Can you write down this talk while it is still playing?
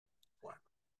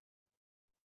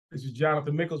This is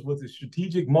Jonathan Mickles with the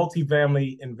Strategic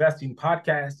Multifamily Investing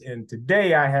Podcast. And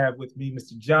today I have with me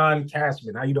Mr. John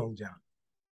Cashman. How you doing, John?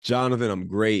 Jonathan, I'm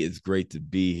great. It's great to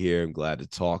be here. I'm glad to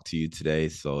talk to you today.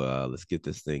 So let's get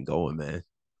this thing going, man.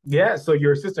 Yeah, so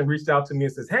your assistant reached out to me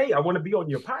and says, "Hey, I want to be on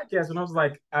your podcast." And I was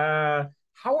like,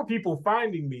 how are people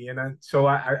finding me? And I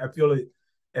feel it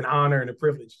an honor and a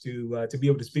privilege to be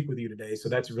able to speak with you today. So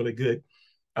that's really good.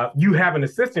 You have an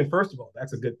assistant, first of all.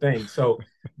 That's a good thing. So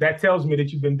that tells me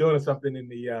that you've been doing something in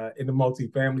the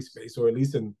multifamily space, or at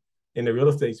least in the real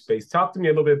estate space. Talk to me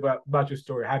a little bit about your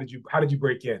story. How did you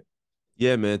break in?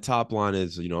 Yeah, man. Top line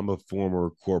is, I'm a former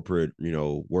corporate,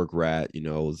 work rat,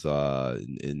 was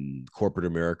in corporate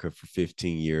America for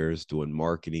 15 years doing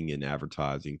marketing and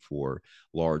advertising for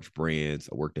large brands.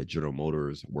 I worked at General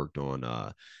Motors, worked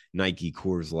on Nike,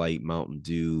 Coors Light, Mountain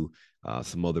Dew,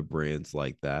 some other brands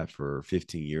like that for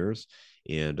 15 years.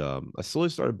 And I slowly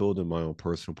started building my own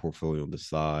personal portfolio on the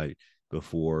side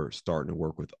before starting to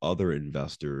work with other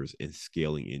investors and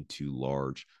scaling into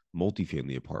large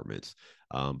multifamily apartments.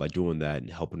 By doing that and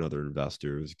helping other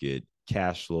investors get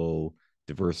cash flow,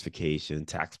 diversification,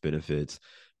 tax benefits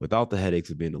without the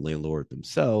headaches of being a landlord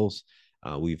themselves.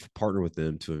 We've partnered with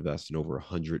them to invest in over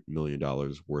 $100 million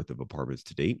worth of apartments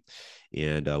to date.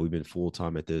 And we've been full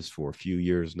time at this for a few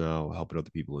years now, helping other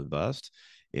people invest.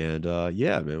 And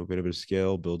yeah, man, we've been able to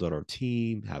scale, build out our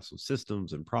team, have some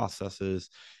systems and processes,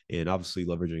 and obviously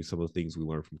leveraging some of the things we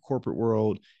learned from corporate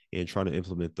world and trying to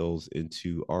implement those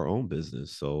into our own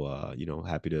business. So,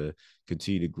 happy to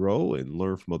continue to grow and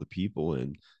learn from other people.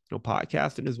 And,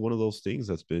 podcasting is one of those things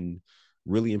that's been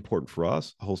really important for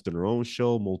us, hosting our own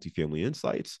show, Multifamily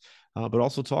Insights, but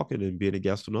also talking and being a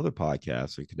guest on other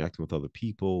podcasts and connecting with other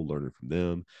people, learning from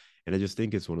them. And I just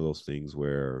think it's one of those things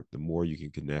where the more you can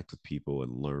connect with people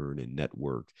and learn and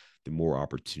network, the more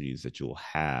opportunities that you'll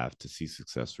have to see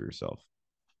success for yourself.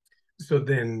 So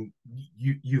then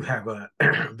you have a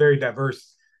very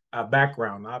diverse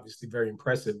background, obviously very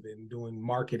impressive in doing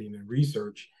marketing and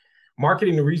research.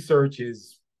 Marketing and research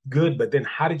is good, but then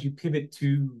how did you pivot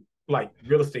to like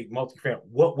real estate multifamily?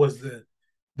 What was the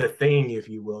thing, if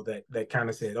you will, that kind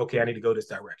of said, okay, I need to go this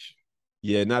direction?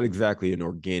 Yeah, not exactly an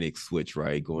organic switch,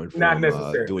 right? Going Not from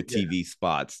necessarily, doing yeah. TV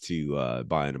spots to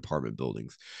buying apartment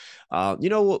buildings.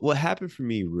 What happened for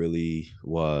me really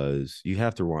was you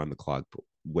have to rewind the clock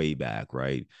way back,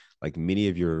 right? Like many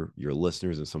of your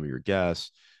listeners and some of your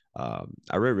guests, I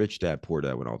read Rich Dad Poor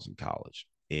Dad when I was in college,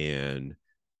 and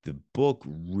the book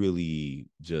really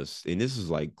just, and this is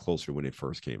like closer when it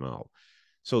first came out.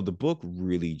 So the book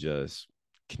really just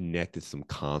connected some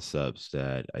concepts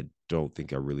that I don't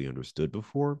think I really understood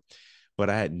before, but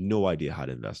I had no idea how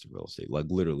to invest in real estate. Like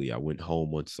literally, I went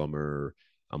home one summer.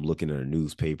 I'm looking at a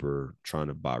newspaper trying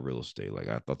to buy real estate. Like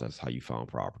I thought that's how you found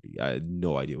property. I had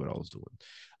no idea what I was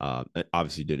doing. I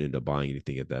obviously didn't end up buying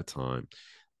anything at that time.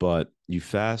 But you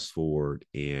fast forward,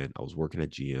 and I was working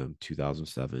at GM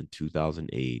 2007,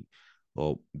 2008.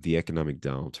 Well, the economic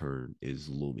downturn is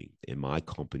looming, and my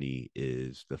company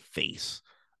is the face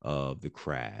of the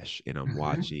crash. And I'm Mm-hmm.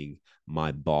 watching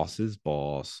my boss's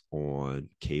boss on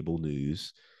cable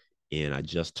news. And I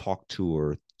just talked to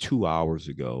her 2 hours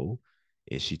ago.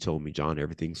 And she told me, John,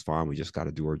 everything's fine. We just got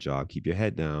to do our job. Keep your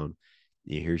head down.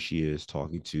 And here she is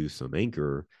talking to some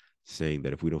anchor saying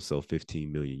that if we don't sell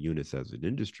 15 million units as an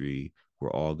industry,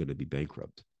 we're all going to be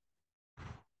bankrupt.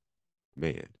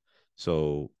 Man.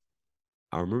 So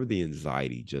I remember the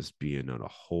anxiety just being on a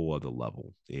whole other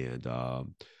level. And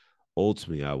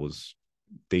ultimately, I was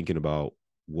thinking about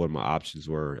what my options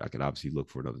were. I could obviously look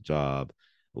for another job.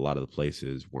 A lot of the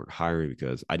places weren't hiring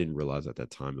because I didn't realize at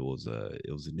that time it was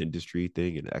an industry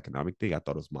thing, an economic thing. I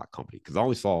thought it was my company because I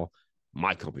only saw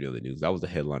my company on the news. That was the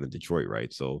headline in Detroit,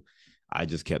 right? So I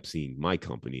just kept seeing my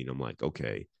company, and I'm like,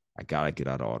 okay, I gotta get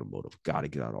out of automotive. Gotta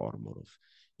get out of automotive,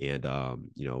 and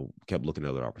kept looking at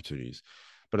other opportunities.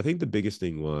 But I think the biggest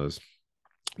thing was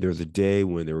there was a day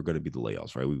when there were going to be the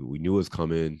layoffs, right? We knew it was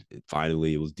coming.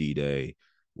 Finally, it was D Day.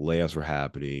 Layoffs were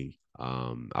happening.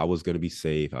 I was going to be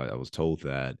safe. I was told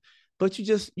that, but you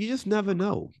just never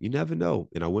know. You never know.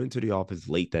 And I went into the office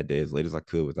late that day, as late as I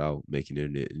could, without making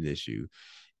it an issue.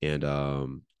 And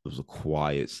it was a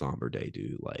quiet, somber day,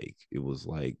 dude. Like it was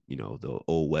like the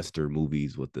old Western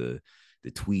movies with the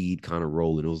tweed kind of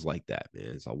rolling. It was like that,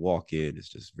 man. So I walk in, it's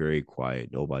just very quiet.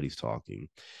 Nobody's talking,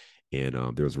 and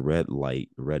there was a red light,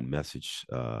 a red message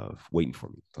waiting for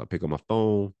me. So I pick up my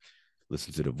phone,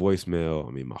 listen to the voicemail.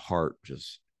 I mean, my heart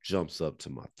just jumps up to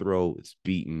my throat. It's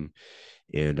beating,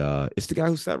 and it's the guy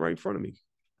who sat right in front of me,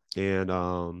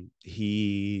 and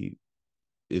he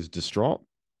is distraught.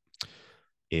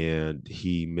 And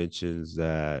he mentions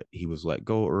that he was let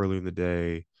go earlier in the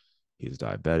day. He was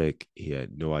diabetic. He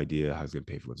had no idea how he was going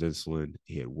to pay for his insulin.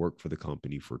 He had worked for the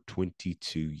company for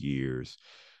 22 years.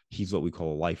 He's what we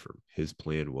call a lifer. His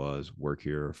plan was work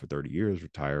here for 30 years,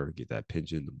 retire, get that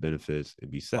pension, the benefits,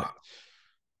 and be set. Wow.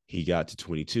 He got to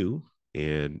 22,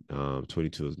 and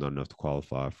 22 is not enough to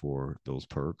qualify for those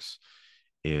perks.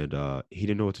 And he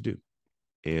didn't know what to do.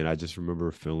 And I just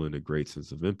remember feeling a great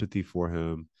sense of empathy for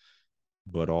him,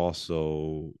 but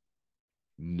also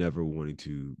never wanting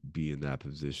to be in that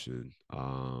position.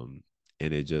 And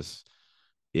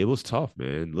it was tough,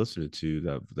 man, listening to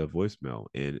that voicemail.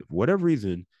 And for whatever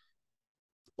reason,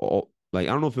 like, I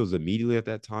don't know if it was immediately at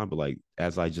that time, but like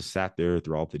as I just sat there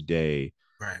throughout the day,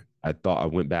 Right. I thought I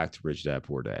went back to Rich Dad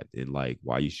Poor Dad and like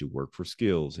why you should work for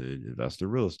skills and invest in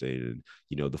real estate and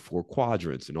the 4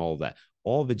 quadrants and all of that.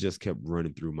 All of it just kept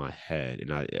running through my head.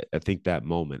 And I think that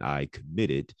moment I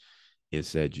committed and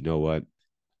said, you know what?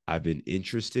 I've been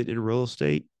interested in real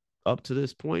estate up to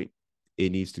this point.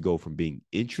 It needs to go from being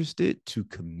interested to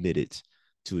committed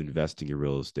to investing in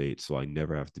real estate, so I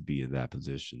never have to be in that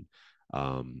position.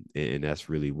 And that's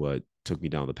really what took me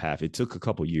down the path. It took a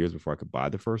couple years before I could buy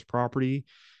the first property.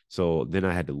 So then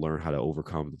I had to learn how to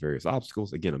overcome the various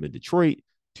obstacles. Again, I'm in Detroit,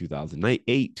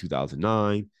 2008,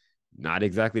 2009. Not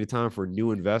exactly the time for a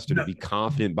new investor to No, be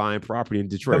confident buying property in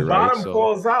the Detroit, right? bottom So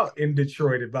falls out in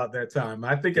Detroit about that time.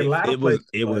 I think a lot of it was places.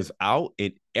 it was out,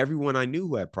 and everyone I knew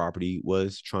who had property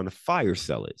was trying to fire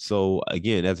sell it. So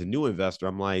again, as a new investor,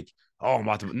 I'm like, oh, I'm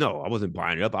about to no, I wasn't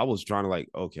buying it up. I was trying to like,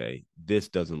 okay, this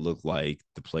doesn't look like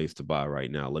the place to buy right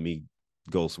now. Let me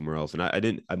go somewhere else. And I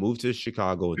didn't. I moved to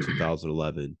Chicago in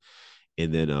 2011,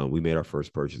 and then we made our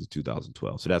first purchase in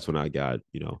 2012. So that's when I got.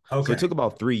 So it Okay. took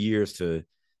about 3 years to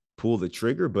pull the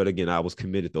trigger, but again, I was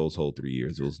committed those whole 3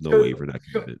 years. There was no So, waiver in that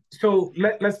so, commitment. so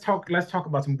let's talk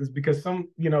about some of this because some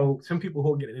people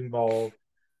who are getting involved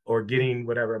or getting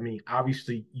whatever. I mean,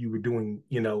 obviously you were doing,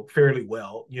 fairly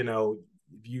well.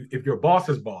 If your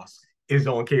boss's boss is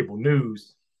on cable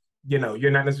news,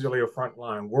 you're not necessarily a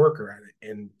frontline worker at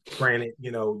it. And granted,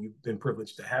 you've been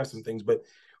privileged to have some things, but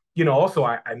also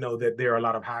I know that there are a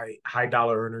lot of high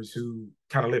dollar earners who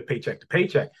kind of live paycheck to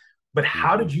paycheck. But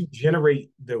how Mm-hmm. did you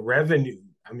generate the revenue?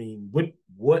 I mean,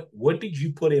 what did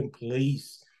you put in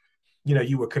place?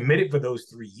 You were committed for those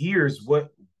 3 years.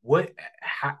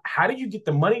 How did you get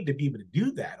the money to be able to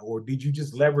do that, or did you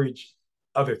just leverage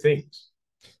other things?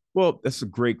 Well, that's a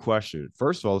great question.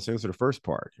 First of all, let's answer the first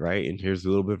part, right? And here's a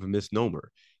little bit of a misnomer.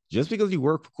 Just because you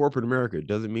work for corporate America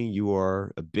doesn't mean you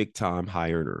are a big time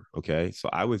high earner. Okay. So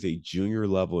I was a junior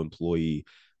level employee.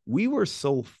 We were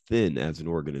so thin as an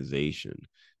organization,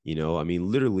 I mean,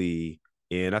 literally,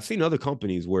 and I've seen other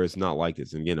companies where it's not like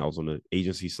this. And again, I was on the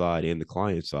agency side and the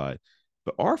client side,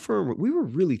 but our firm, we were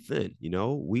really thin.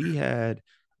 We had,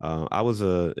 I was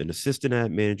an assistant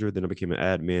ad manager, then I became an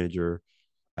ad manager.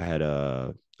 I had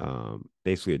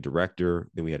basically a director.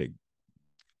 Then we had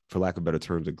for lack of better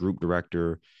terms, a group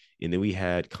director, and then we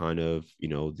had kind of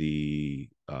the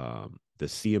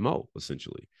CMO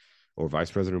essentially, or vice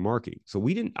president of marketing. So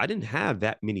I didn't have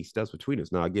that many steps between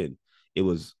us. Now again, it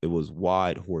was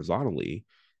wide horizontally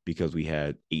because we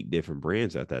had 8 different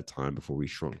brands at that time before we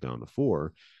shrunk down to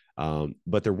 4.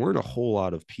 But there weren't a whole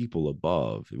lot of people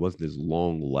above. It wasn't this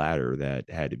long ladder that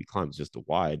had to be climbed. It was just a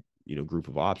wide group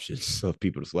of options of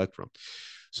people to select from.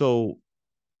 So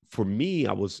for me,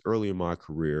 I was early in my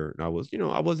career and I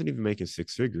wasn't even making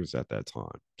 6 figures at that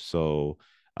time. So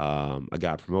I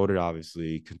got promoted,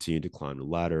 obviously, continued to climb the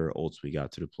ladder, ultimately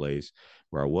got to the place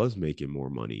where I was making more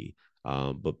money.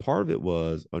 But part of it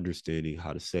was understanding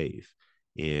how to save.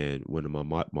 And when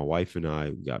my wife and I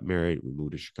got married, we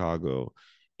moved to Chicago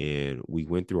and we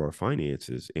went through our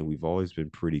finances, and we've always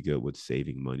been pretty good with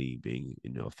saving money, being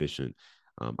efficient.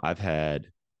 I've had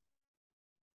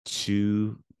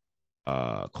 2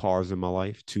 cars in my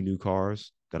life, 2 new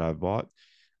cars that I've bought.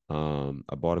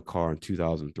 I bought a car in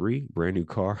 2003, brand new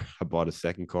car. I bought a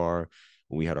second car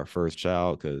when we had our first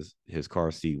child because his car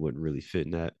seat wouldn't really fit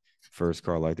in that first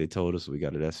car like they told us. So we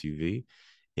got an SUV.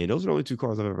 And those are the only 2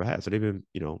 cars I've ever had. So they've been,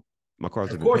 my cars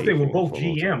Of have been course, they paid were for both a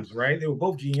long time. GMs, right? They were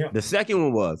both The GMs. second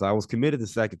one was I was committed the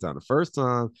second time. The first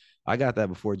time I got that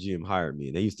before GM hired me.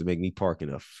 And they used to make me park in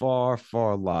a far,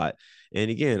 far lot.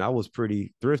 And again, I was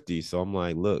pretty thrifty. So I'm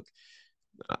like, look,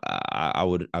 I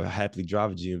would happily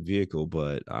drive a GM vehicle,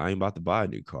 but I ain't about to buy a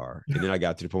new car. And then I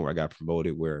got to the point where I got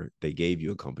promoted where they gave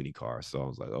you a company car. So I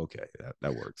was like, okay,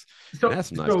 that works. And So, that's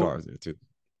some nice so cars there too.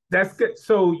 that's good.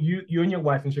 So you and your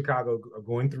wife in Chicago are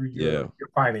going through your Yeah. your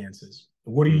finances.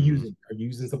 What are you Mm-hmm. using? Are you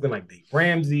using something like Dave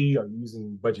Ramsey? Are you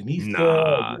using Budgetnista?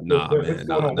 Nah, What's man,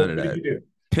 going nah, on? none What, of what did that. you do?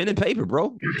 Pen and paper,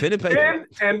 bro. Pen and paper. Pen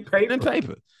and Pen and paper.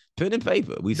 paper. pen and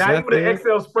paper. We Not sat even an there,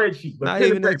 Excel spreadsheet, but not pen and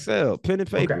even paper. Excel, pen and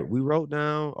paper. Okay. We wrote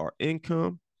down our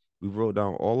income, we wrote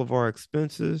down all of our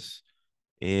expenses,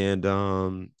 and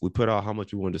we put out how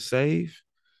much we wanted to save,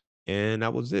 and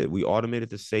that was it. We automated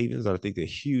the savings. I think a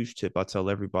huge tip I tell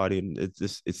everybody, and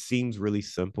it seems really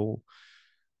simple,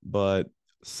 but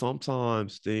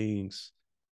sometimes things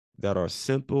that are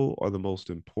simple are the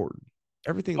most important.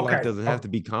 Everything in life Okay. doesn't have to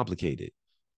be complicated.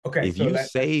 Okay. If So you let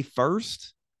save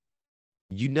first,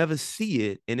 you never see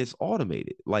it and it's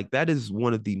automated. Like that is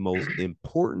one of the most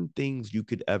important things you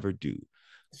could ever do.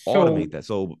 so Automate that.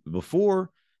 So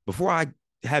before I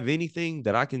have anything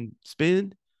that I can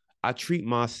spend, I treat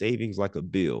my savings like a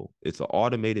bill. It's an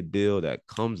automated bill that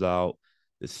comes out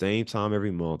the same time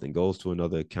every month and goes to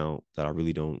another account that I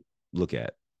really don't look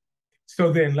at.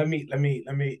 so then let's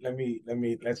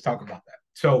talk about that.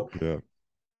 So Yeah.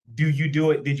 do you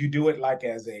do it? Did you do it like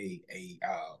as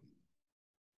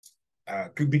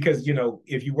because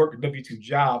if you work a W-2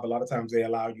 job, a lot of times they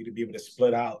allow you to be able to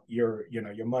split out your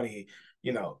money.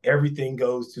 Everything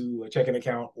goes to a checking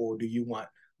account, or do you want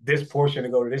this portion to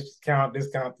go to this account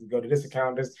to go to this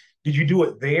account? Did you do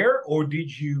it there, or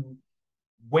did you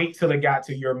wait till it got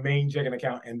to your main checking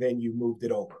account and then you moved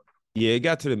it over? Yeah, it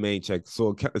got to the main check.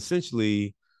 So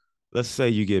essentially, let's say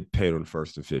you get paid on the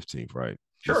 1st and 15th, right?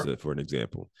 Just Sure. for an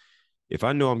example. If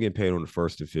I know I'm getting paid on the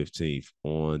 1st and 15th,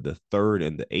 on the 3rd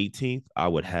and the 18th, I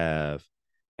would have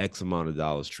X amount of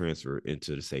dollars transferred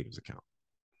into the savings account.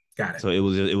 Got it. So it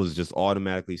was just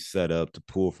automatically set up to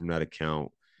pull from that account.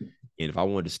 And if I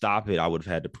wanted to stop it, I would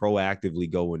have had to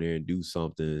proactively go in there and do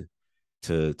something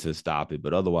to stop it.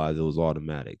 But otherwise, it was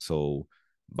automatic. So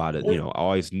I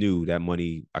always knew that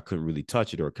money I couldn't really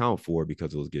touch it or account for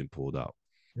because it was getting pulled out.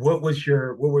 What was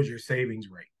your savings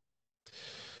rate?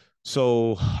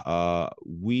 So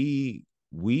we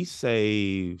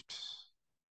saved,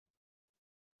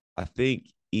 I think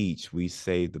we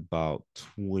saved about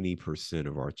 20%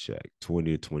 of our check,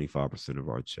 20 to 25% of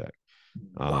our check.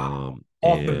 Wow.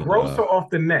 Off the And gross or off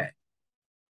the net?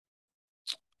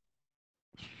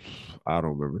 I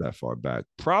don't remember that far back.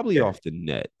 Probably Yeah, off the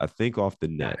net. I think off the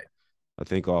got net. it. I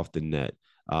think off the net.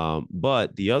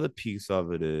 But the other piece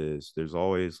of it is there's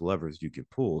always levers you can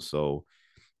pull. So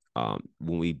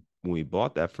when we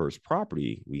bought that first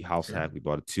property, Sure. we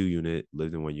bought a 2 unit,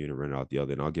 lived in one unit, rented out the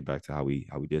other. And I'll get back to how we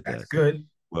did That's that. good.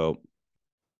 Well,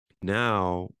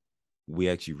 now we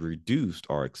actually reduced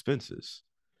our expenses.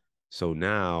 So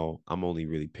now I'm only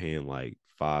really paying like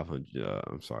 500.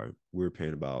 I'm sorry, we're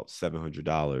paying about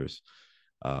 $700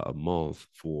 a month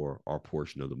for our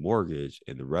portion of the mortgage,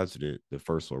 and the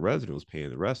first floor resident was paying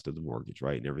the rest of the mortgage,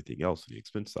 right, and everything else on the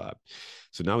expense side.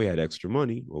 So now we had extra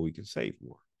money, well, we can save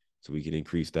more. So we can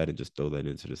increase that and just throw that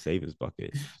into the savings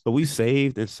bucket. But we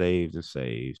saved and saved and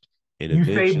saved, and You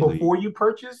saved eventually, before you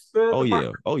purchased the oh yeah,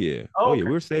 property? oh yeah, oh Oh, yeah, okay.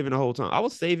 we were saving the whole time. I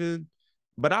was saving,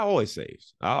 but I always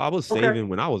saved. I was Okay. saving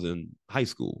when I was in high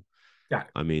school. Got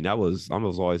it. I mean, I was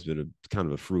always been a kind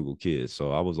of a frugal kid,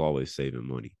 so I was always saving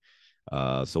money.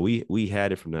 So we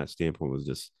had it from that standpoint, was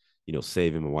just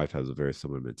saving. My wife has a very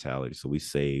similar mentality, so we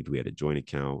saved. We had a joint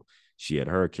account. She had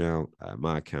her account, I had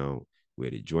my account. We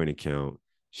had a joint account.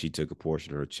 She took a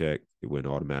portion of her check. It went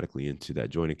automatically into that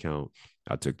joint account.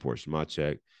 I took a portion of my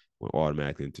check, went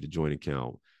automatically into the joint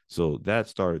account. So that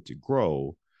started to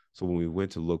grow. So when we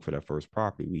went to look for that first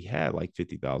property, we had like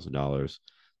 $50,000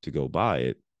 to go buy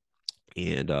it,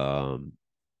 and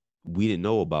we didn't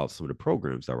know about some of the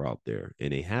programs that were out there.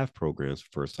 And they have programs for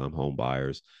first time home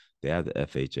buyers. They have the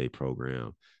FHA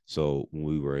program. So when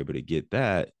we were able to get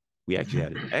that, we actually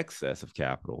had an excess of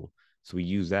capital. So we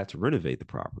used that to renovate the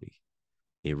property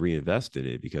and reinvest in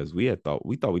it, because we thought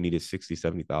we needed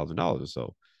 $60,000-$70,000 or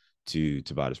so to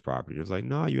buy this property. It was like,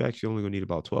 no, you actually only gonna need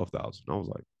about 12,000. I was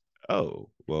like, oh,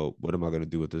 well, what am I gonna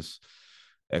do with this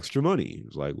extra money? It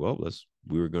was like, well,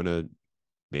 we were gonna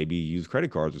maybe use credit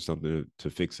cards or something to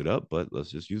fix it up, but let's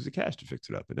just use the cash to fix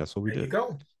it up. And that's what we There you did.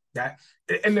 go. That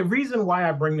and the reason why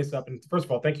I bring this up, and first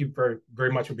of all, thank you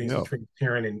very much for being so Yeah.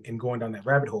 transparent and going down that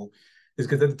rabbit hole, is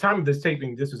because at the time of this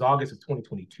taping, this was August of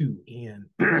 2022, and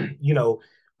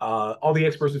all the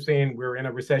experts are saying we're in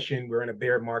a recession, we're in a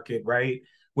bear market, right?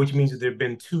 Which means that there have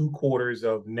been 2 quarters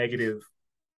of negative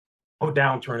or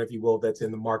downturn, if you will, that's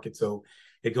in the market. So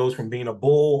it goes from being a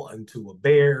bull into a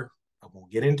bear. I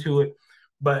won't get into it,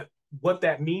 but what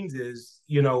that means is,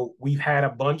 we've had a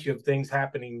bunch of things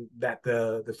happening that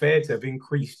the Feds have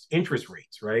increased interest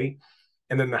rates, right?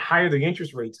 And then the higher the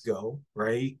interest rates go,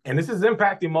 right? And this is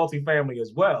impacting multifamily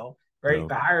as well, right? Yeah.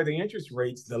 The higher the interest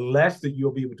rates, the less that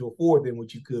you'll be able to afford than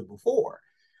what you could before.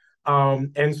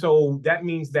 And so that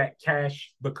means that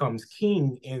cash becomes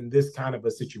king in this kind of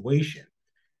a situation.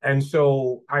 And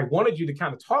so I wanted you to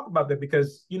kind of talk about that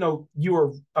because, you know,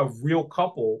 you're a real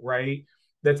couple, right?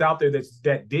 That's out there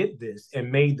that did this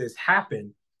and made this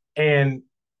happen. And,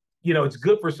 you know, it's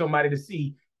good for somebody to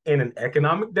see in an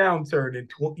economic downturn in,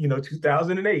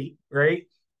 2008, right?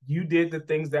 You did the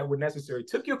things that were necessary. It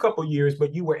took you a couple years,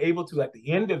 but you were able to, at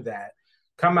the end of that,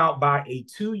 come out by a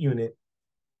 2 unit.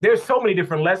 There's so many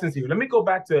different lessons here. Let me go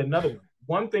back to another one.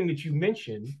 One thing that you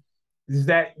mentioned is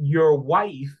that your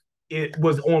wife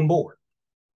was on board.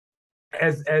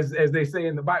 As they say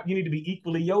in the Bible, you need to be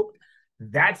equally yoked.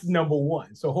 That's number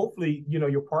one. So hopefully, you know,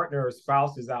 your partner or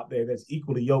spouse is out there that's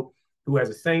equally yoked, who has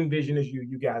the same vision as you.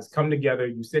 You guys come together,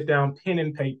 you sit down, pen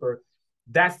and paper.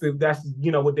 That's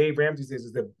what Dave Ramsey says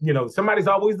is that, somebody's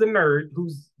always the nerd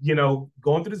who's,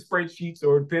 going through the spreadsheets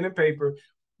or pen and paper,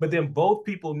 but then both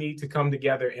people need to come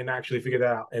together and actually figure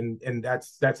that out. And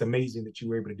that's amazing that you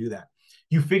were able to do that.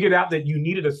 You figured out that you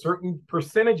needed a certain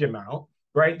percentage amount,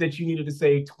 right? That you needed to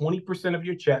save 20% of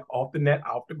your check off the net,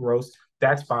 off the gross.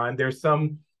 That's fine. There's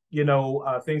some,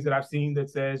 things that I've seen that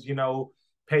says,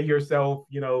 pay yourself,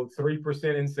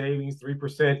 3% in savings,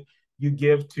 3% you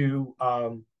give to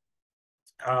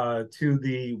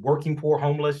the working poor,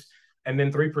 homeless, and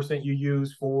then 3% you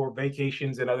use for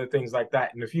vacations and other things like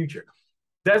that in the future.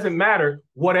 Doesn't matter,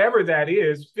 whatever that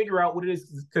is, figure out what it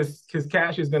is, because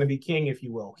cash is going to be king, if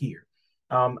you will, here.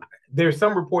 There's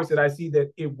some reports that I see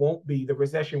that the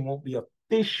recession won't be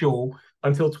official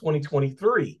until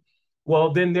 2023.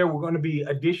 Well, then there were going to be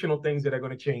additional things that are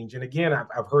going to change. And again,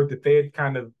 I've heard the Fed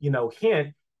kind of,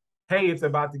 hint, hey, it's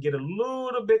about to get a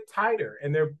little bit tighter.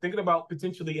 And they're thinking about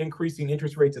potentially increasing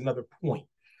interest rates another point.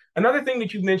 Another thing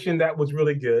that you mentioned that was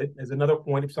really good as another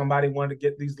point, if somebody wanted to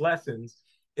get these lessons,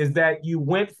 is that you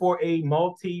went for a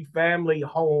multi-family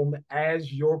home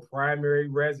as your primary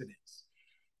residence.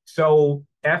 So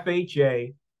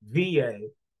FHA, VA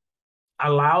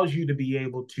allows you to be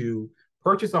able to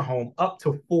purchase a home up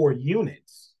to 4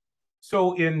 units.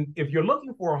 So if you're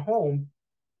looking for a home,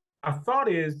 a thought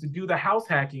is to do the house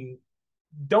hacking.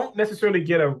 Don't necessarily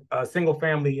get a single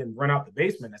family and rent out the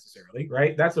basement necessarily,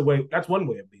 right? That's one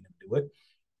way of being able to do it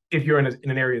if you're in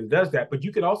an area that does that. But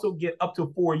you could also get up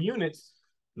to 4 units,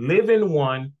 live in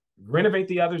one, renovate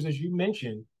the others, as you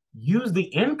mentioned, use the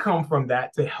income from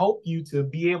that to help you to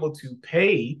be able to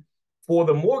pay for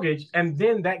the mortgage. And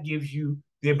then that gives you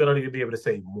the ability to be able to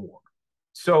save more.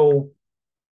 So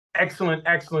excellent,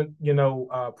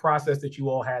 process that you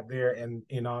all had there. And,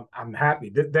 I'm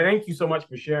happy. Thank you so much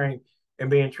for sharing and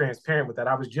being transparent with that.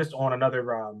 I was just on another,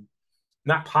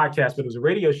 not podcast, but it was a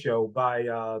radio show by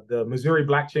the Missouri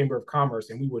Black Chamber of Commerce.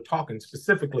 And we were talking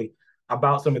specifically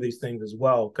about some of these things as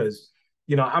well. Cause,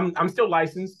 I'm still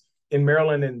licensed in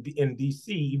Maryland and in DC,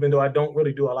 even though I don't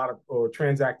really do a lot of or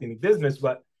transact any business,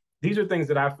 but these are things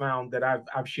that I found that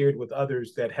I've shared with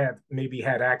others that have maybe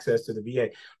had access to the VA.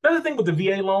 Another thing with the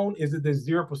VA loan is that there's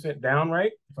 0% down,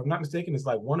 right? If I'm not mistaken, it's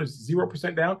like 1 or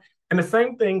 0% down. And the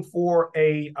same thing for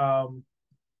a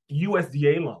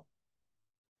USDA loan.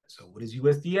 So what is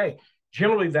USDA?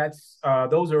 Generally,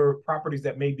 those are properties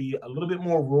that may be a little bit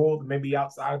more rural, maybe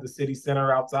outside of the city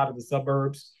center, outside of the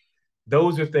suburbs.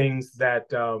 Those are things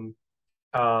that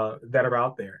are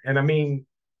out there. And I mean,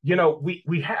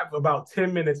 we have about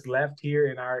 10 minutes left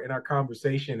here in our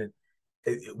conversation, and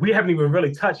we haven't even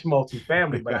really touched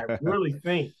multifamily, but I really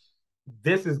think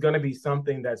this is going to be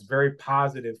something that's very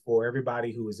positive for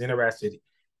everybody who is interested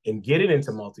in getting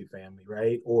into multifamily,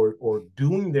 right? Or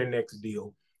doing their next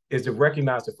deal, is to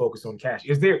recognize to focus on cash.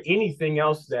 Is there anything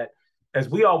else that, as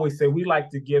we always say, we like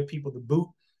to give people the boot,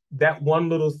 that one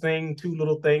little thing, 2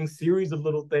 little things, series of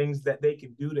little things that they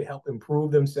can do to help improve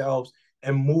themselves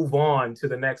and move on to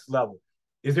the next level?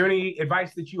 Is there any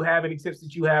advice that you have, any tips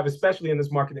that you have, especially in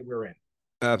this market that we're in?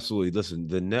 Absolutely. Listen,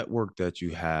 the network that you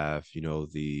have,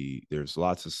 there's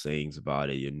lots of sayings about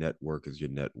it. Your network is your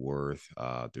net worth.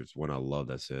 There's one I love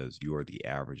that says you are the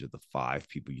average of the 5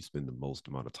 people you spend the most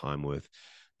amount of time with.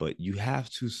 But you have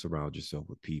to surround yourself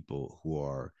with people who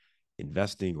are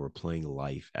investing or playing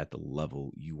life at the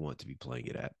level you want to be playing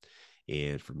it at.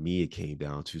 And for me, it came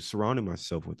down to surrounding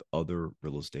myself with other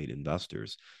real estate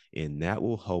investors. And that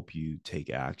will help you take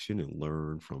action and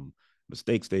learn from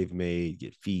mistakes they've made,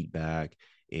 get feedback,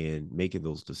 and making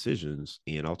those decisions.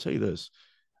 And I'll tell you this,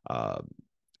 I'm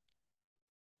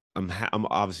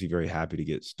obviously very happy to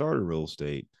get started in real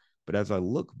estate. But as I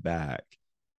look back,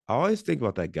 I always think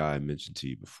about that guy I mentioned to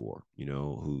you before,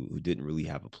 who didn't really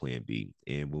have a plan B.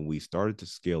 And when we started to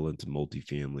scale into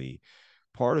multifamily,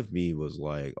 part of me was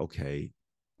like, okay,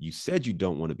 you said you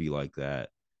don't want to be like that,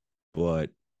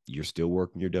 but you're still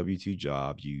working your W-2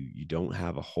 job. You don't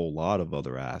have a whole lot of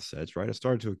other assets, right? I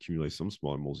started to accumulate some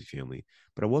smaller multifamily,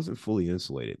 but I wasn't fully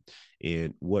insulated.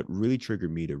 And what really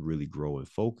triggered me to really grow and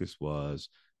focus was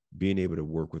being able to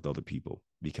work with other people,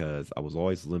 because I was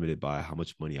always limited by how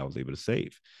much money I was able to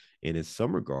save. And in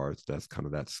some regards, that's kind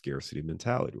of that scarcity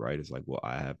mentality, right? It's like, well,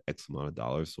 I have X amount of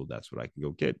dollars, so that's what I can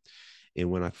go get.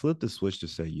 And when I flipped the switch to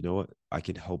say, you know what, I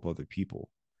can help other people,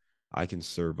 I can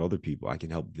serve other people. I can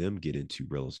help them get into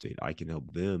real estate. I can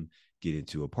help them get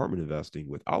into apartment investing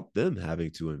without them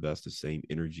having to invest the same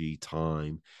energy,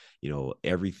 time,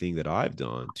 everything that I've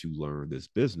done to learn this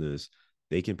business.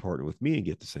 They can partner with me and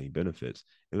get the same benefits.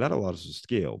 And that allows us to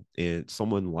scale. And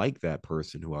someone like that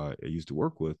person who I used to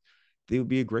work with, they would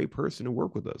be a great person to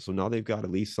work with us. So now they've got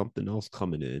at least something else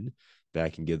coming in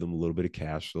that can give them a little bit of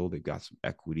cash flow. They've got some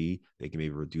equity. They can maybe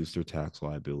reduce their tax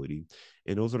liability.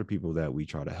 And those are the people that we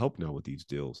try to help now with these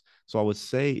deals. So I would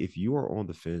say if you are on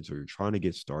the fence or you're trying to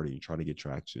get started, you're trying to get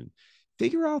traction,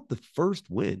 figure out the first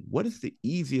win. What is the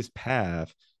easiest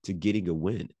path to getting a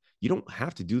win? You don't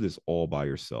have to do this all by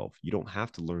yourself. You don't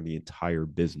have to learn the entire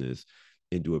business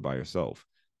and do it by yourself.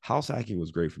 House hacking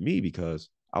was great for me because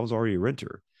I was already a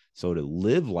renter. So to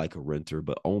live like a renter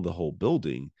but own the whole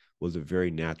building was a very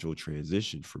natural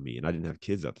transition for me. And I didn't have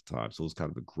kids at the time. So it was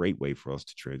kind of a great way for us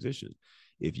to transition.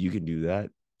 If you can do that,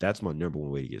 that's my number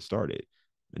one way to get started.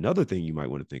 Another thing you might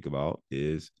want to think about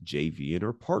is JV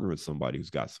or partner with somebody who's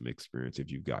got some experience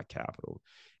if you've got capital.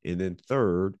 And then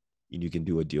third, you can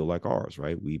do a deal like ours,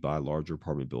 right? We buy larger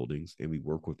apartment buildings and we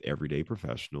work with everyday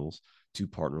professionals to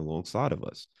partner alongside of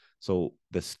us. So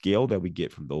the scale that we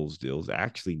get from those deals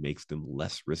actually makes them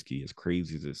less risky, as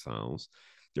crazy as it sounds.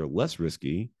 They're less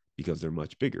risky because they're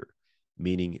much bigger.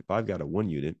 Meaning, if I've got a 1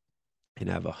 unit and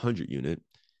I have 100 unit,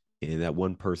 and that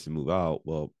one person move out,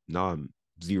 well, now I'm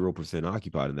 0%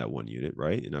 occupied in that 1 unit,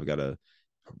 right? And I've got to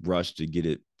rush to get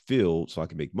it filled so I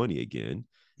can make money again.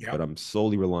 Yeah. But I'm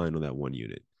solely relying on that 1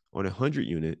 unit. On a 100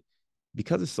 unit,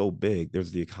 because it's so big,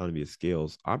 there's the economy of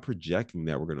scales. I'm projecting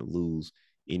that we're going to lose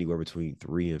anywhere between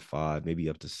 3 and 5, maybe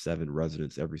up to 7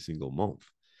 residents every single month.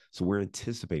 So we're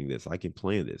anticipating this. I can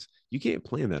plan this. You can't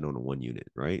plan that on a 1 unit,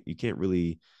 right? You can't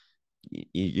really,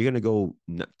 you're going to go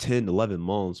 10, 11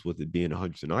 months with it being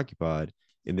 100% occupied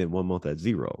and then 1 month at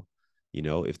zero.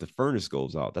 If the furnace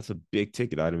goes out, that's a big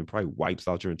ticket item. It probably wipes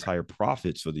out your entire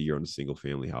profits for the year on a single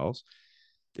family house.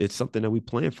 It's something that we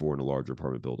plan for in a larger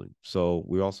apartment building. So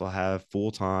we also have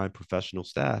full-time professional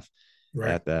staff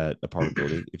Right. at that apartment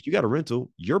building. If you got a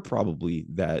rental, you're probably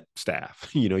that staff.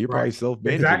 You're probably Right.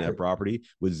 self-managing Exactly. that property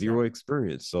with Yeah. zero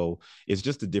experience. So it's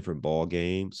just a different ball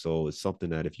game. So it's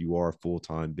something that if you are a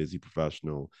full-time busy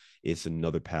professional, it's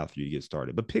another path for you to get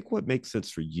started. But pick what makes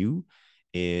sense for you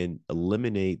and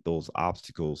eliminate those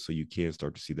obstacles so you can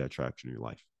start to see that traction in your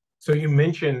life. So you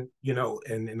mentioned, in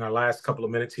our last couple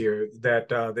of minutes here that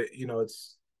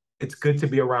it's good to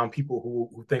be around people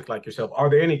who think like yourself. Are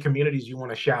there any communities you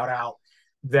want to shout out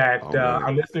that Oh our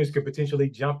man, listeners could potentially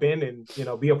jump in and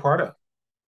be a part of?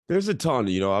 there's a ton.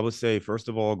 I would say, first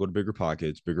of all, go to Bigger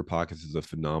Pockets. Bigger Pockets is a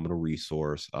phenomenal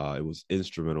resource. It was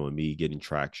instrumental in me getting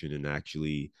traction and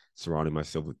actually surrounding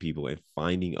myself with people and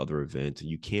finding other events. And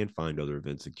you can find other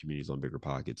events and communities on Bigger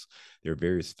Pockets. There are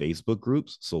various Facebook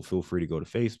groups. So feel free to go to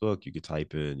Facebook. You could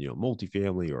type in,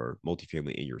 multifamily or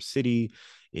multifamily in your city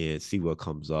and see what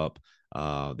comes up. There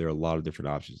are a lot of different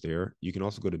options there. You can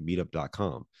also go to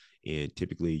meetup.com. And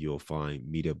typically you'll find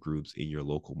meetup groups in your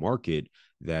local market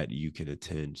that you can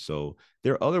attend. So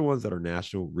there are other ones that are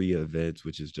national RIA events,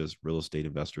 which is just Real Estate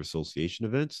Investor Association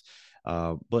events.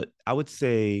 But I would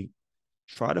say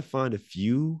try to find a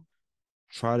few,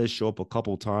 try to show up a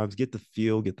couple times, get the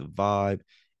feel, get the vibe,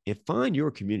 and find your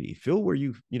community. Feel where do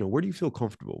you feel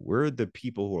comfortable? Where are the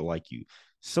people who are like you?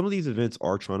 Some of these events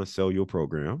are trying to sell your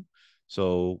program.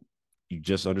 So you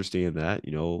just understand that,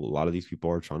 a lot of these people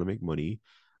are trying to make money.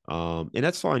 And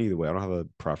that's fine either way. I don't have a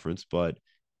preference, but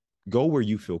go where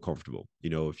you feel comfortable.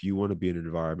 If you want to be in an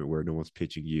environment where no one's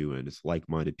pitching you and it's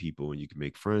like-minded people and you can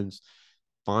make friends,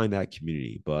 find that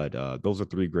community. But those are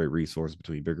 3 great resources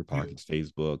between Bigger Pockets,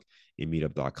 Facebook, and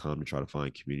meetup.com to try to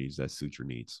find communities that suit your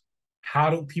needs. How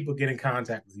do people get in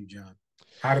contact with you, John?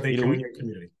 How do they join We your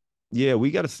community? Yeah,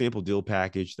 we got a sample deal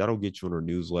package that'll get you on our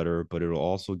newsletter, but it'll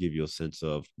also give you a sense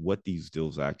of what these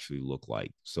deals actually look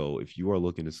like. So if you are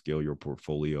looking to scale your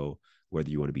portfolio, whether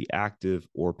you want to be active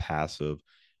or passive,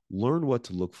 learn what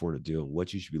to look for in a deal and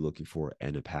what you should be looking for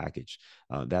in a package.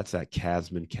 That's at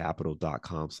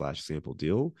casmoncapital.com/sample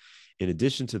deal. In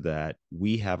addition to that,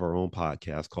 we have our own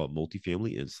podcast called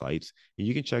Multifamily Insights, and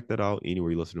you can check that out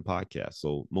anywhere you listen to podcasts.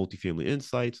 So Multifamily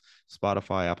Insights,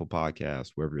 Spotify, Apple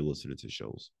Podcasts, wherever you're listening to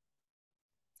shows.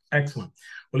 Excellent.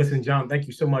 Well, listen, John, thank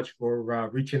you so much for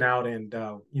reaching out and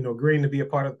agreeing to be a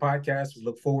part of the podcast. We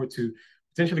look forward to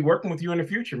potentially working with you in the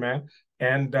future, man.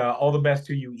 And all the best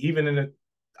to you, even in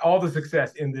all the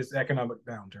success in this economic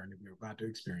downturn that we're about to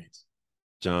experience.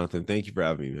 Jonathan, thank you for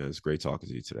having me, man. It's great talking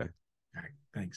to you today. All right, thanks.